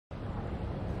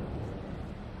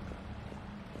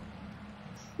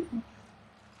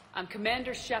I'm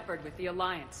Commander Shepard with the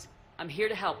Alliance. I'm here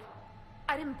to help.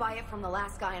 I didn't buy it from the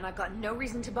last guy, and I've got no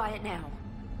reason to buy it now.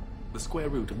 The square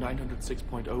root of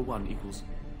 906.01 equals...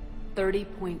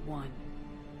 30.1.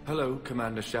 Hello,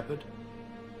 Commander Shepard.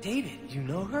 David, you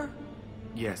know her?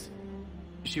 Yes.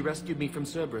 She rescued me from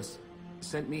Cerberus.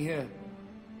 Sent me here.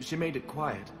 She made it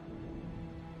quiet.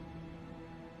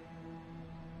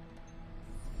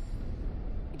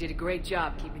 You did a great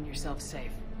job keeping yourself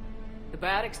safe. The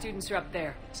biotic students are up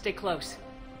there. Stay close.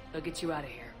 They'll get you out of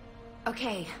here.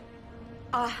 Okay.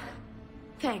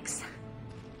 Thanks.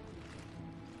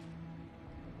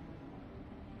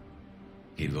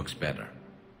 He looks better.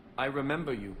 I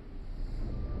remember you.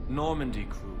 Normandy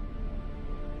crew.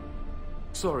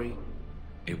 Sorry.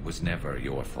 It was never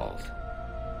your fault.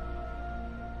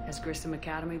 Has Grissom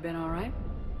Academy been all right?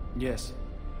 Yes.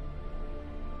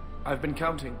 I've been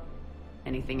counting.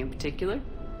 Anything in particular?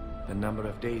 The number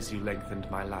of days you lengthened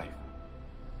my life.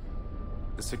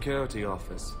 The security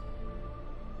office.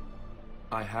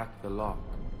 I hacked the lock.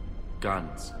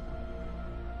 Guns.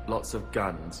 Lots of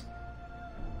guns.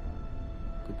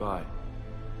 Goodbye.